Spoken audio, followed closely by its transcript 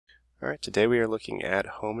Alright, today we are looking at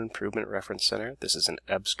Home Improvement Reference Center. This is an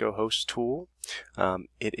EBSCOhost tool.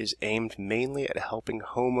 It is aimed mainly at helping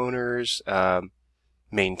homeowners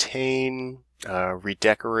maintain,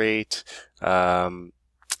 redecorate, and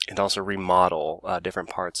also remodel different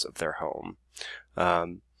parts of their home.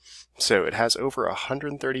 So it has over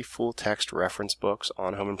 130 full-text reference books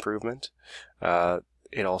on home improvement.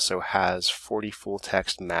 It also has 40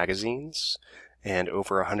 full-text magazines and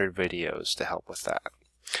over 100 videos to help with that.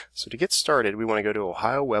 So to get started, we want to go to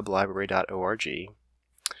ohioweblibrary.org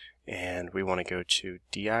and we want to go to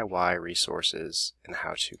DIY resources and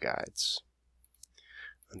how-to guides.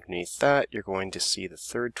 Underneath that, you're going to see the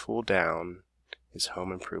third tool down is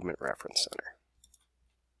Home Improvement Reference Center.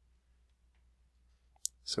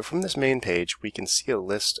 So from this main page, we can see a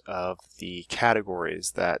list of the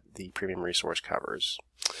categories that the premium resource covers.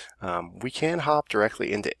 We can hop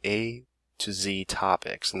directly into A to Z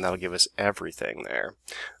topics, and that'll give us everything there.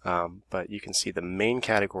 But you can see the main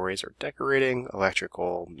categories are decorating,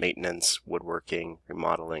 electrical, maintenance, woodworking,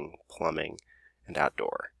 remodeling, plumbing, and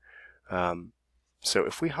outdoor. So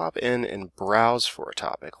if we hop in and browse for a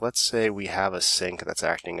topic, let's say we have a sink that's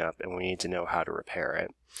acting up and we need to know how to repair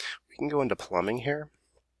it. We can go into plumbing here,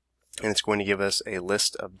 and it's going to give us a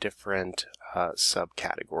list of different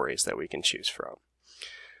subcategories that we can choose from.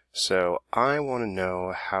 So I want to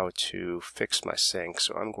know how to fix my sink,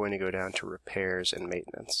 so I'm going to go down to repairs and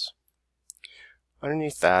maintenance.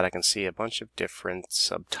 Underneath that, I can see a bunch of different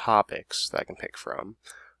subtopics that I can pick from.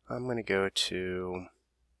 I'm going to go to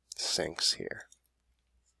sinks here.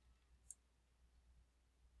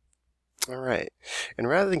 Alright, and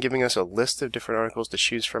rather than giving us a list of different articles to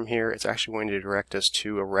choose from here, it's actually going to direct us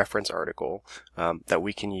to a reference article that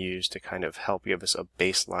we can use to kind of help give us a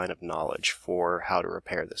baseline of knowledge for how to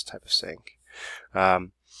repair this type of sink.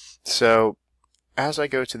 So as I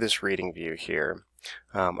go to this reading view here,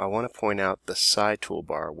 I want to point out the side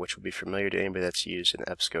toolbar, which will be familiar to anybody that's used an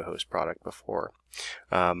EBSCOhost product before.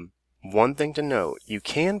 One thing to note, you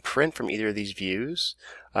can print from either of these views,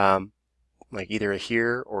 like either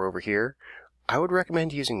here or over here. I would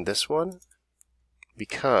recommend using this one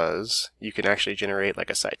because you can actually generate like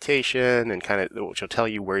a citation and kind of, which will tell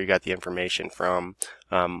you where you got the information from,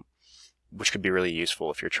 which could be really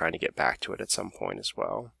useful if you're trying to get back to it at some point as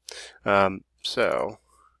well. So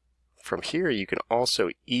from here you can also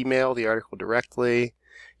email the article directly.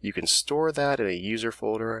 You can store that in a user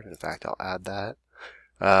folder, and in fact I'll add that.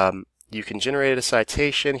 You can generate a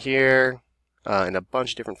citation here in a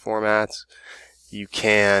bunch of different formats. You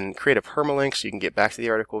can create a permalink so you can get back to the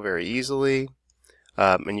article very easily.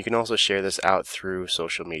 And you can also share this out through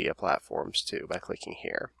social media platforms too by clicking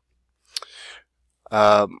here.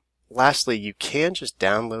 Lastly, you can just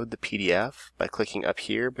download the PDF by clicking up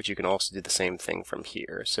here, but you can also do the same thing from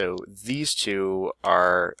here. So these two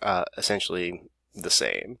are essentially the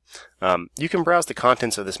same. You can browse the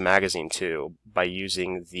contents of this magazine too by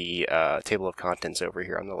using the table of contents over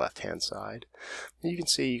here on the left hand side. You can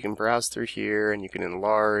see you can browse through here and you can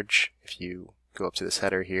enlarge if you go up to this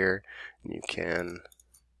header here, and you can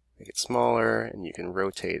make it smaller and you can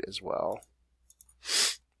rotate as well.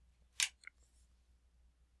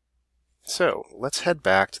 So let's head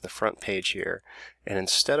back to the front page here, and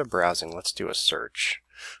instead of browsing, let's do a search.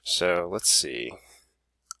 So let's see.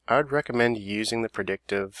 I would recommend using the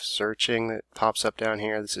predictive searching that pops up down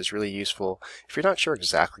here. This is really useful if you're not sure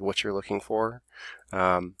exactly what you're looking for.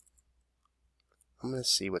 I'm going to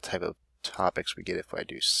see what type of topics we get if I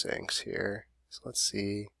do sinks here. So let's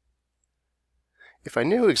see. If I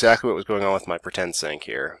knew exactly what was going on with my pretend sink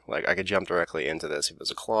here, like I could jump directly into this if it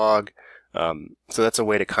was a clog. So that's a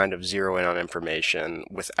way to kind of zero in on information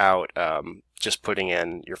without just putting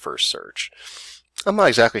in your first search. I'm not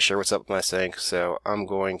exactly sure what's up with my sink, so I'm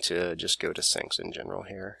going to just go to sinks in general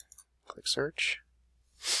here. Click search.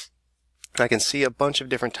 I can see a bunch of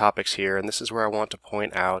different topics here, and this is where I want to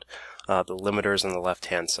point out the limiters on the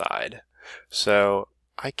left-hand side. So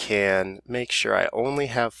I can make sure I only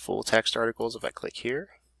have full text articles if I click here.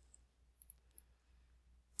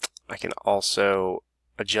 I can also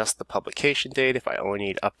adjust the publication date if I only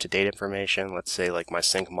need up-to-date information. Let's say like my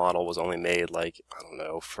sink model was only made like, I don't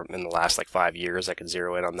know, from in the last like 5 years, I could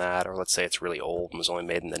zero in on that. Or let's say it's really old and was only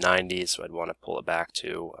made in the 90s, so I'd want to pull it back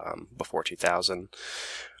to before 2000.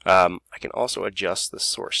 I can also adjust the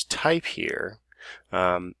source type here.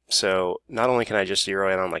 So not only can I just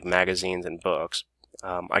zero in on like magazines and books,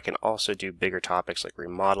 I can also do bigger topics like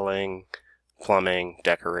remodeling, plumbing,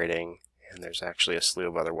 decorating, and there's actually a slew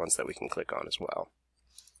of other ones that we can click on as well.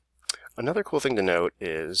 Another cool thing to note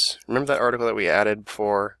is, remember that article that we added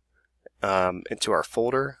before? into our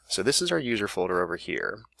folder. So this is our user folder over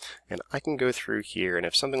here. And I can go through here, and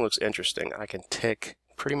if something looks interesting, I can tick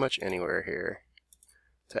pretty much anywhere here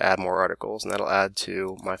to add more articles, and that'll add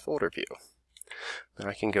to my folder view. Then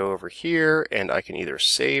I can go over here and I can either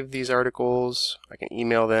save these articles, I can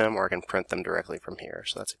email them, or I can print them directly from here.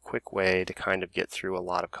 So that's a quick way to kind of get through a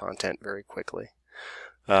lot of content very quickly.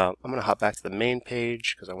 I'm going to hop back to the main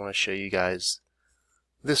page because I want to show you guys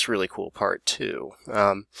this really cool part too.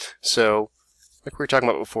 So like we were talking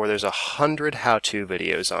about before, there's 100 how-to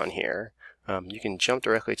videos on here. You can jump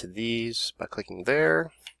directly to these by clicking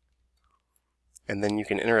there, and then you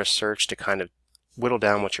can enter a search to kind of whittle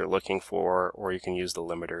down what you're looking for, or you can use the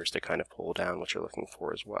limiters to kind of pull down what you're looking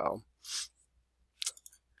for as well.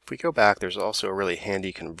 If we go back, there's also a really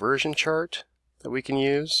handy conversion chart that we can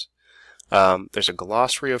use. There's a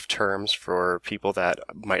glossary of terms for people that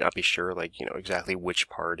might not be sure, like, exactly which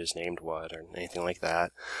part is named what or anything like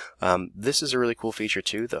that. This is a really cool feature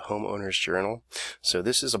too, the Homeowner's Journal. So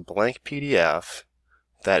this is a blank PDF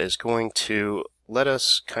that is going to let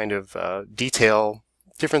us kind of detail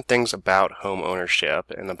different things about home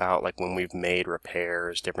ownership and about like when we've made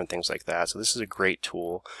repairs, different things like that. So this is a great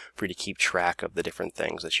tool for you to keep track of the different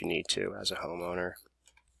things that you need to as a homeowner.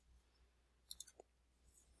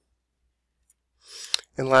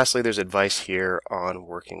 And lastly, there's advice here on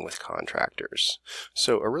working with contractors.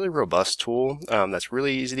 So a really robust tool that's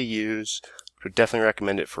really easy to use. I would definitely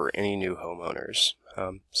recommend it for any new homeowners.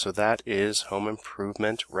 So that is Home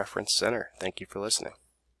Improvement Reference Center. Thank you for listening.